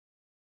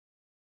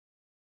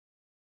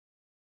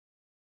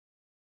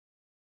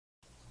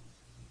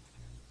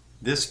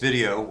This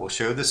video will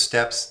show the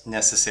steps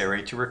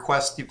necessary to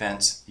request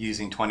events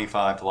using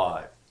 25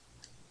 Live.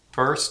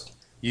 First,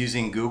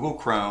 using Google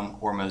Chrome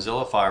or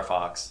Mozilla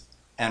Firefox,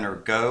 enter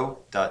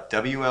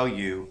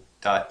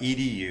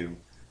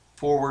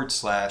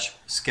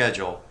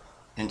go.wlu.edu/schedule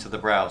into the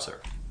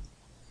browser.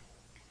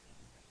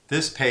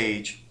 This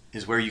page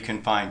is where you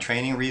can find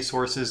training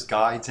resources,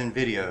 guides, and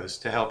videos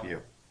to help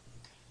you.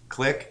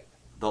 Click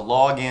the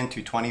Login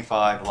to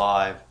 25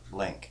 Live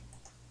link.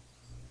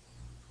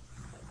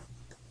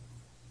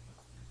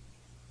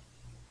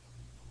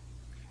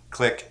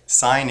 Click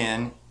Sign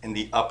in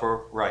the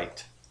upper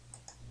right.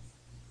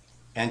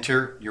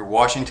 Enter your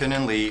Washington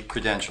and Lee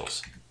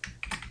credentials.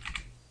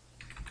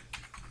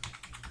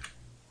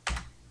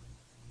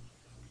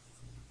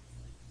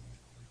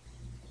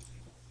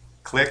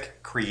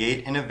 Click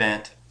Create an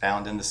Event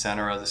found in the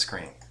center of the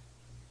screen.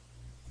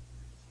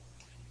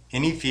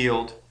 Any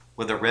field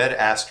with a red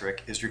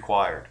asterisk is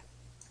required.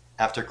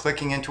 After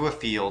clicking into a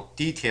field,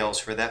 details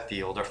for that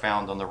field are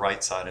found on the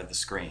right side of the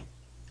screen.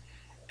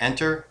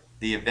 Enter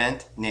the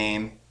event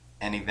name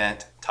and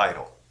event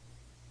title.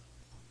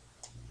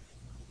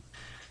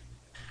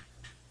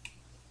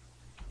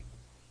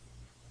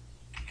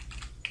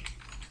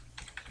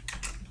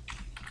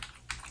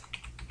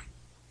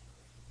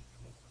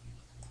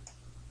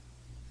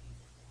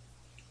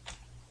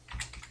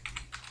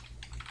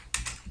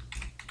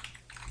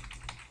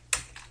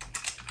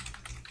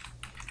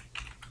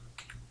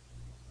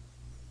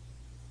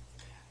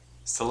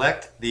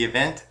 Select the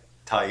event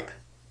type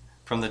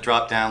from the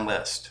drop-down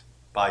list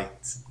by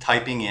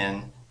typing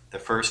in the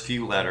first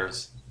few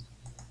letters .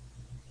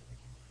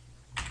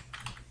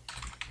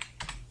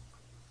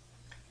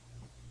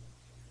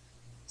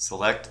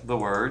 Select the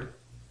word.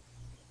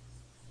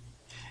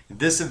 If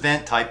this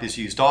event type is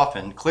used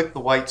often, click the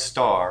white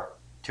star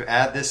to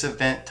add this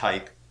event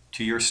type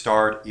to your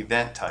starred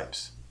event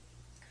types.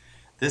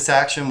 This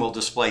action will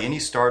display any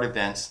starred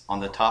events on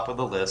the top of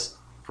the list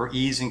for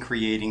ease in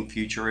creating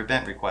future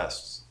event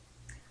requests.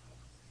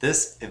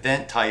 This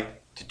event type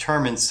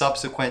determines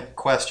subsequent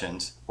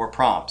questions or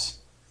prompts.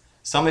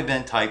 Some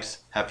event types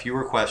have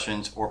fewer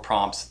questions or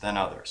prompts than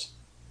others.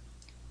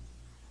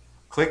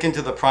 Click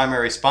into the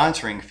primary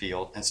sponsoring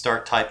field and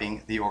start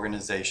typing the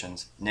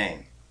organization's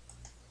name.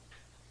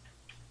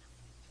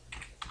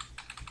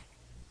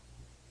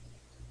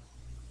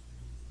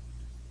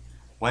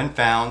 When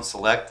found,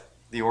 select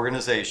the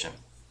organization.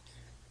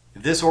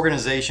 If this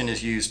organization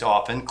is used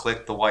often,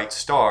 click the white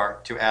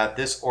star to add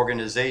this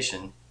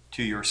organization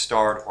to your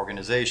starred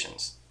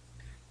organizations.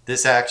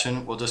 This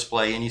action will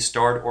display any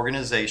starred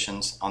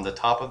organizations on the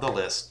top of the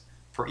list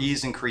for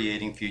ease in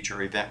creating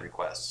future event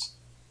requests.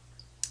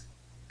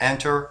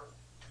 Enter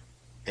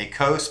a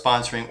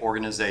co-sponsoring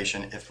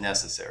organization if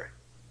necessary.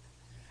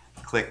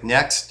 Click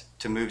Next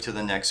to move to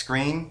the next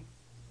screen,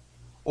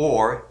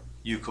 or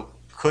you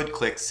could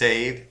click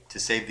Save to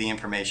save the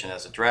information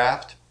as a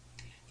draft,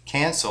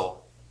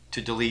 Cancel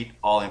to delete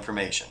all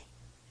information.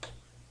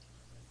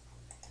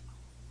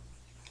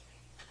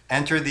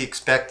 Enter the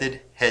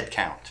expected head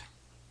count.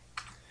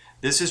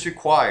 This is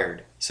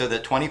required so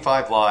that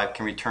 25 Live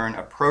can return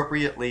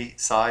appropriately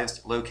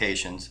sized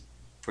locations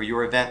for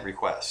your event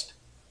request.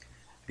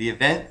 The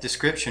event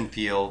description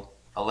field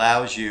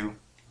allows you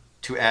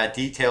to add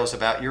details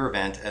about your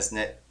event as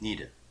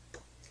needed.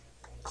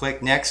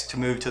 Click Next to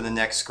move to the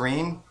next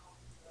screen,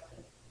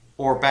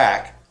 or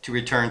back to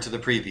return to the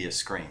previous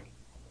screen.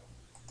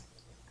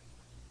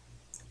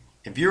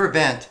 If your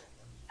event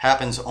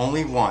happens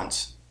only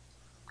once,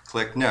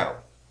 click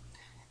No.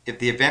 If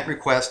the event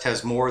request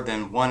has more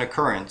than one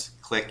occurrence,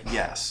 click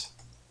Yes.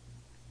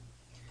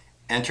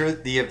 Enter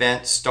the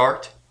event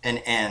start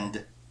and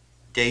end,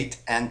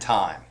 date and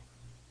time.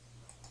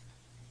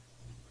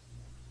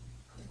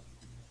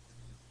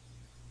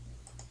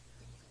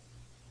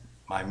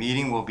 My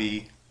meeting will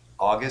be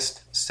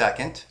August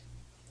 2nd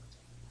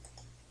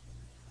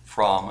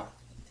from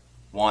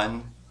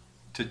 1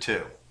 to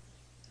 2.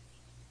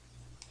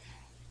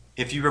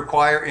 If you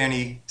require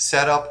any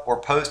setup or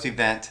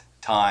post-event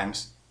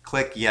times,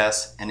 click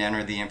Yes and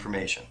enter the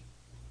information.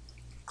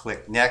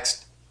 Click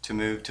Next to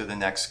move to the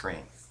next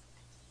screen.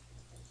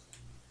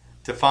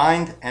 To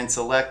find and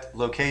select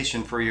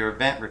location for your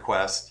event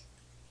request,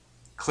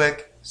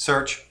 click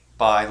Search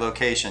by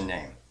Location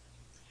Name.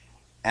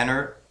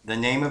 Enter the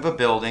name of a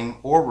building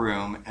or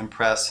room and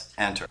press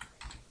Enter.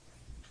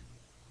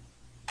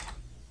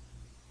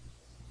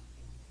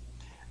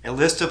 A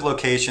list of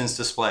locations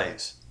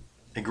displays.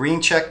 A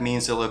green check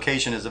means the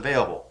location is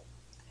available.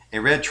 A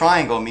red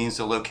triangle means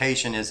the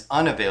location is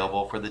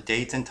unavailable for the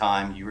date and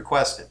time you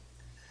requested.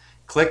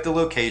 Click the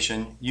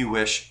location you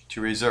wish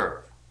to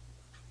reserve.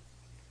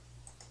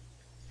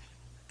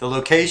 The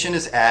location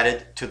is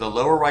added to the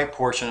lower right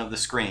portion of the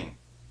screen.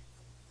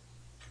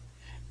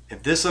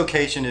 If this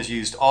location is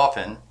used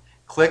often,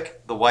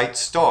 click the white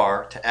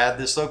star to add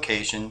this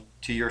location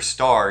to your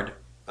starred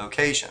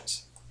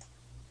locations.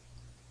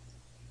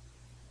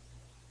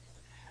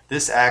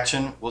 This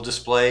action will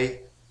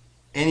display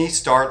any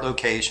start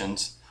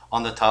locations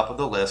on the top of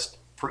the list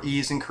for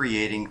ease in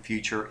creating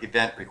future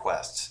event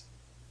requests.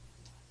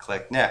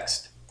 Click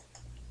Next.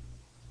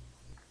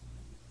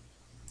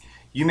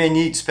 You may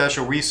need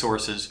special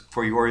resources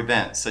for your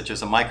event, such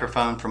as a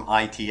microphone from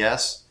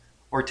ITS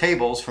or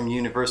tables from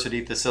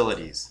university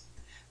facilities.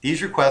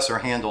 These requests are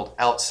handled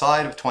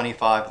outside of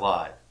 25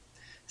 Live.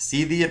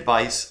 See the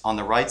advice on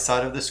the right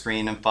side of the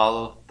screen and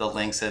follow the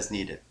links as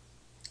needed.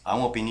 I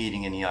won't be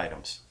needing any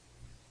items.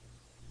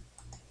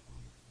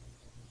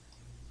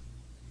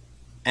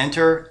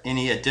 Enter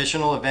any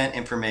additional event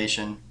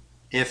information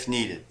if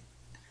needed.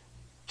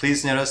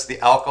 Please notice the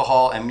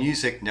alcohol and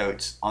music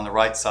notes on the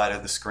right side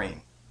of the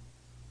screen.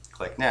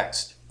 Click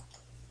Next.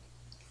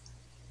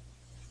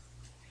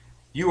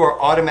 You are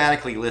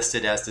automatically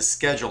listed as the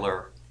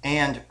scheduler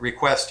and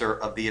requester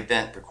of the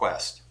event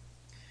request.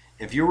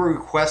 If you are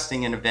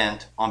requesting an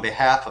event on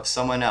behalf of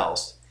someone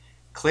else,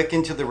 click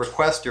into the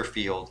requester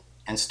field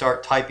and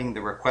start typing the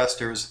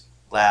requester's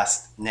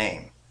last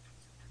name.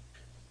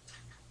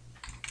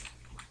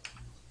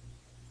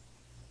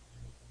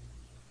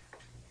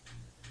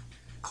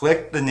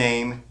 Click the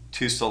name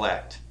to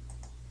select.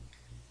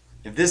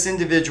 If this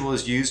individual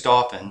is used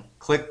often,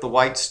 click the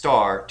white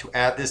star to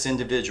add this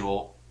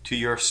individual to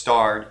your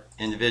starred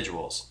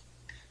individuals.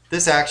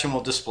 This action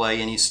will display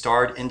any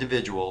starred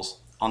individuals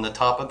on the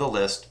top of the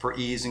list for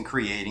ease in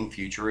creating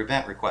future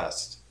event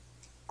requests.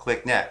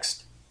 Click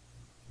Next.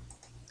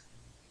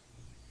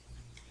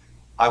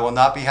 I will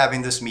not be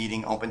having this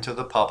meeting open to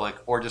the public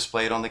or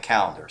displayed on the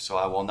calendar, so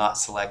I will not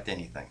select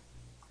anything.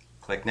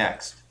 Click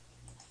Next.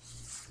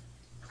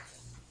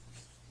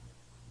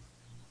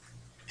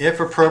 If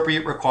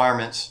appropriate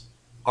requirements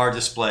are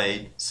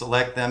displayed,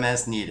 select them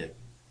as needed.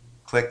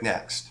 Click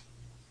Next.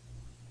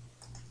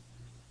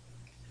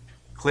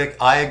 Click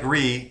I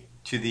agree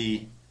to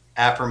the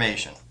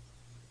affirmation.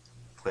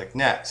 Click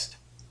Next.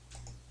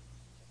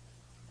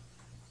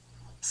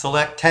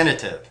 Select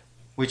Tentative,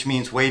 which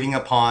means waiting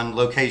upon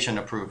location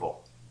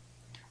approval.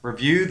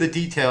 Review the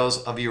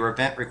details of your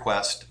event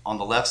request on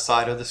the left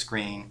side of the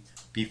screen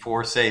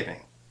before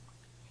saving.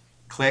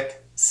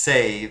 Click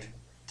Save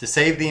to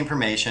save the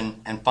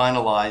information and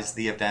finalize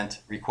the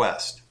event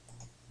request.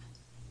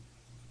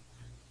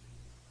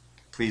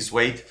 Please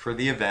wait for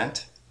the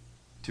event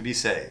to be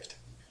saved.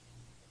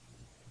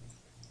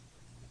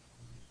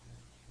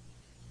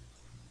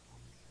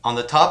 On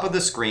the top of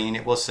the screen,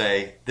 it will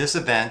say, "This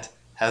event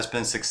has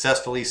been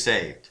successfully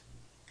saved."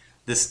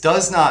 This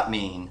does not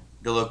mean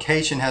the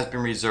location has been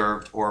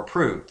reserved or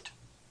approved.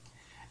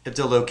 If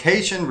the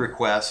location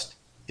request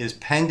is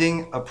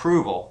pending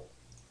approval,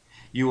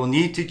 you will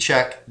need to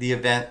check the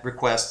event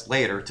request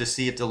later to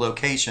see if the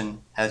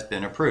location has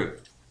been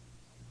approved.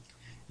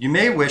 You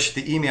may wish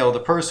to email the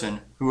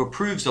person who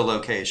approves the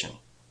location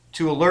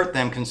to alert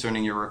them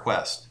concerning your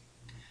request.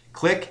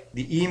 Click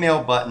the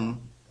email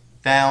button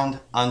found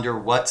under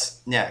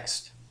What's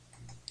Next.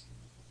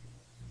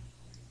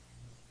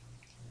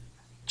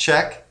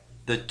 Check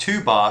the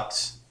to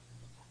box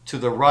to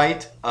the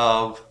right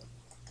of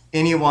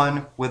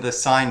anyone with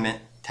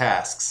assignment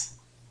tasks.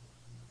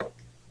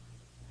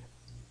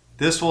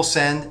 This will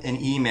send an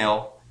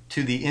email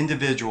to the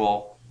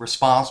individual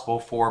responsible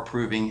for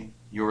approving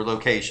your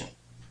location.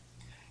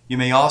 You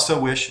may also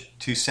wish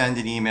to send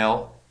an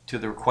email to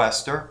the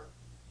requester.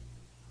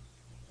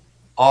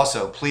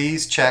 Also,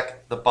 please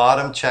check the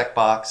bottom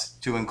checkbox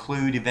to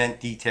include event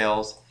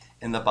details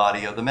in the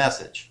body of the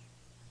message.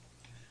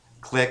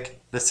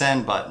 Click the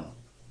Send button.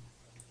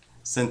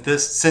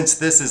 Since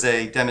this is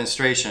a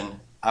demonstration,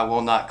 I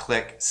will not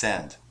click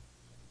Send.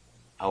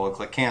 I will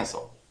click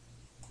Cancel.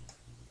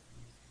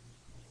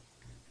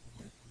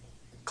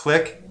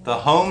 Click the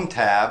Home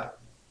tab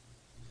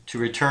to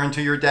return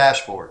to your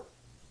dashboard.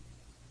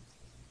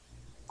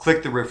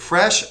 Click the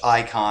refresh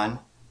icon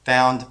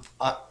found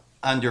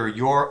under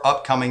your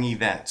upcoming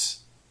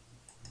events.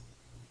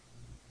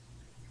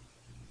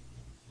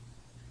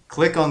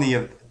 Click on the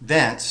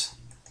events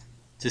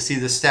to see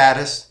the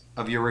status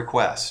of your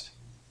request.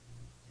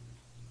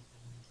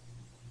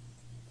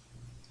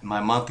 My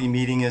monthly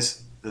meeting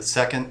is the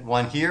second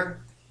one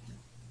here.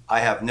 I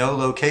have no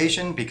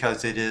location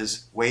because it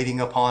is waiting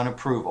upon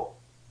approval.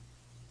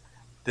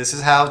 This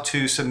is how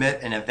to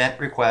submit an event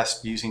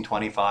request using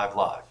 25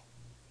 Live.